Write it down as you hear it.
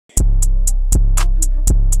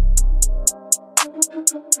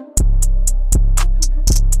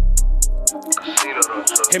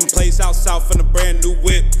Hitting plays out south in a brand new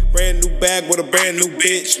whip. Brand new bag with a brand new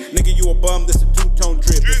bitch. Nigga, you a bum, this a two-tone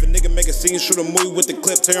drip. If a nigga make a scene, shoot a movie with the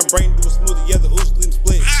clip. Turn brain to a smoothie, yeah, the ooze lean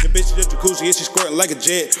split. Your bitch is a jacuzzi, yeah, she squirting like a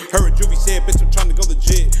jet. Her and Juvie said, bitch, I'm trying to go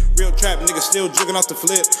legit. Real trap, nigga still jugging off the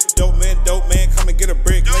flip. Dope man, come and get a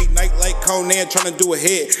brick. Late night like Conan, trying to do a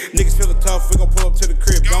hit. Niggas feeling tough, we gon' pull up to the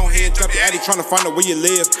crib. Go ahead, drop your addy, trying to find out where you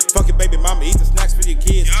live. Fuck your baby mama, eat the snacks for your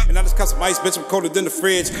kids. And I just cut some ice, bitch, I'm colder than the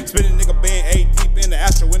fridge. Spinning nigga band A deep in the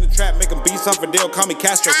Astro. In the trap, make him beat something, they'll call me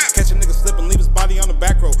Castro. Catch a nigga slip and leave his body on the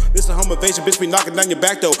back row. This a home invasion, bitch, be knocking down your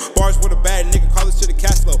back door. Bars with a bad nigga, call this shit a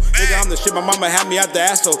cash flow. Nigga, I'm the shit, my mama had me out the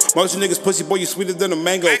asshole. Most of you niggas pussy, boy, you sweeter than a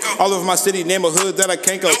mango. All over my city, name a hood that I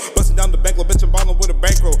can't go. Busting down the bankroll, bitch, I'm ballin' with a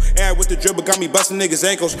bankroll. Air with the dribble, got me busting niggas'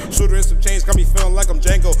 ankles. Shooter in some chains, got me feeling like I'm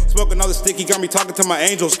Django. Smoking all the sticky, got me talking to my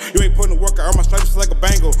angels. You ain't putting the work, I earn my stripes like a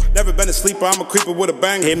bangle. Never been a sleeper, I'm a creeper with a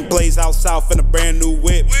bang. Hitting plays out south in a brand new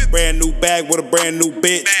whip. Brand new bag with a brand new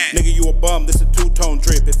bitch. Nigga, you a bum, this a two-tone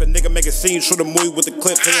drip. If a nigga make a scene, shoot a movie with the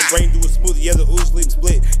clip. Turn brain do a smoothie, yeah, the ooze lean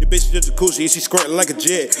split. Your bitch is a jacuzzi, yeah, she squirting like a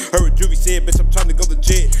jet. Her and Juvie said, bitch, I'm trying to go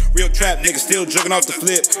legit. Real trap, nigga still jugging off the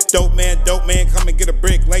flip. Dope man, come and get a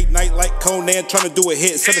brick. Late night like Conan, trying to do a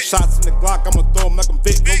hit. Set of shots in the Glock, I'ma throw them like I'm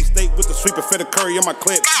Vic. Golden State with the sweeper, fed a curry on my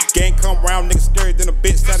clip. Gang come round, nigga scary than a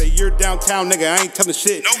bitch. Sat a year downtown, nigga, I ain't telling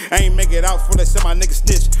shit. I ain't make it out before they said my nigga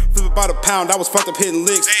snitch. Flip about a pound, I was fucked up hitting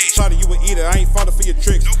licks. Shawty, you a eater, I ain't falling for your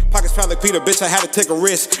tricks. Pockets fat like Peter, bitch, I had to take a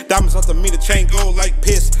risk. Diamonds off the meter, chain gold like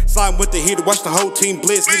piss. Slime with the heater, watch the whole team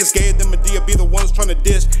blitz. Niggas scared them Medea be the ones trying to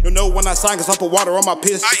dish. You'll know when I sign, cause I put water on my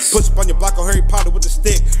piss. Push up on your block, or Harry Potter with the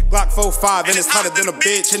stick. Glock 4-5, and it's hotter than a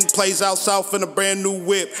bitch. Hitting plays out south in a brand new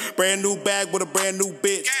whip. Brand new bag with a brand new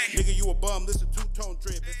bitch. Nigga, you a bum, this a two-tone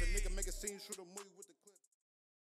drip.